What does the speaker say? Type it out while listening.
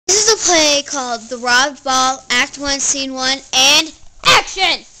play called The Robbed Ball, Act 1, Scene 1, and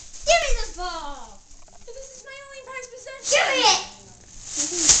action! Give me the ball! This is my only prized possession! Give me it!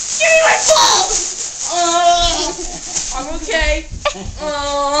 Give me my ball! Oh, I'm okay.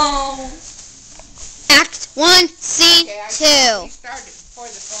 Oh. Act 1, Scene 2. I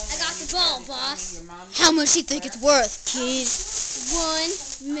got the ball, boss. How much do you think it's worth, kid?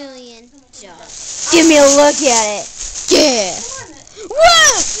 $1 million. Give me a look at it. Yeah.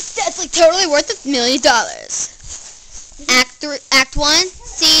 Whoa! That's like totally worth $1 million. Act 1,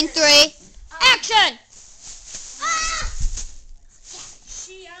 Scene 3, action!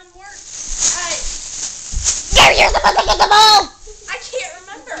 Here's the ball! I can't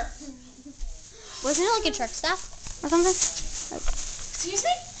remember. Wasn't it like a truck stop or something? Excuse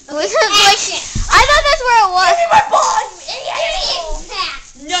me? Was it like, I thought that's where it was. Give me my ball!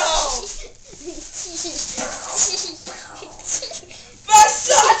 No! My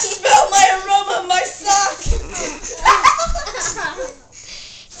socks smell my aroma of my socks!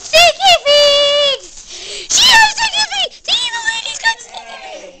 Sticky feet! She has sticky feet! The evil lady's got sticky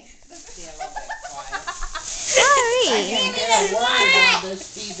feet! Sorry.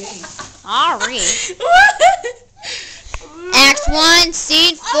 Sorry. Act 1,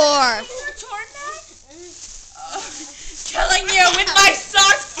 Scene 4. Killing you with my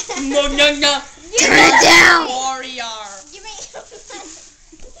socks! No. Turn it down! Warrior!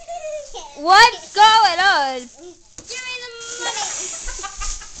 What's going on? Give me the money!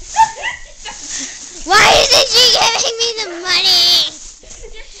 Why isn't she giving me the money?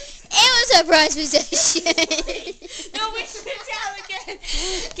 It was a prize possession. No, wait, get it down again.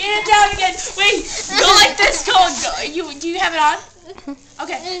 Get it down again. Wait, go like this. Go. Do you have it on?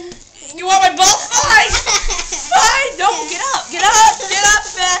 Okay. You want my ball? Fine. Fine. No, get up. Get up. Get up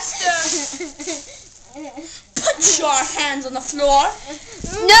faster. Put your hands on the floor.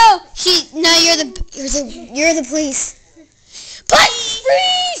 No, you're the police.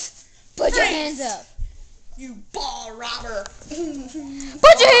 Freeze! Put your hands up. You ball robber. Put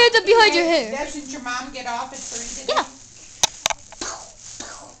your hands up behind your hair. Doesn't your mom get off at 3 today? Yeah.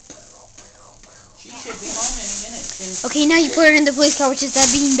 She should be home any minute. Okay, now you put her in the police car, which is that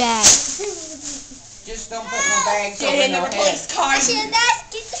bean bag. Just don't put no bags Get over in the no head. police car.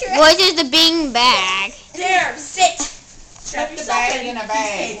 What is the bean bag? There, sit. Put the bag in a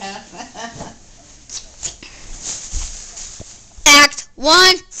bag, huh? Act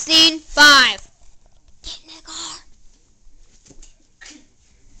 1, Scene 5. Get in the car.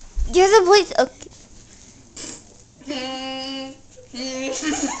 You're the police. Okay.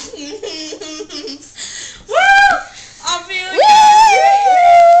 Woo! I'm feeling good.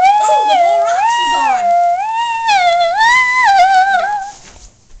 Oh, the Bull Rocks is on.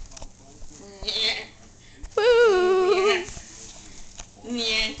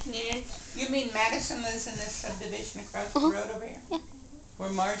 You mean Madison lives in this subdivision across the road over here? Yeah.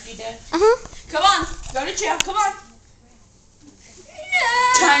 Where Margie did? Come on, go to jail. Come on.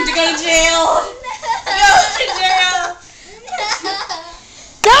 Time to go to jail. Go to jail.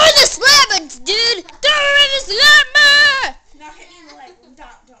 Throw in the slammer, dude! Throw her in the slammer! Now hit me in the leg.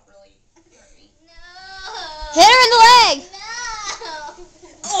 Don't really hurt me. Hit her in the leg!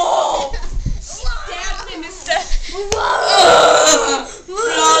 Oh! Stab me, mister.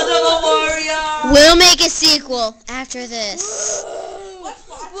 Blood of a warrior. We'll make a sequel after this. Let's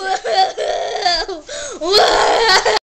watch it.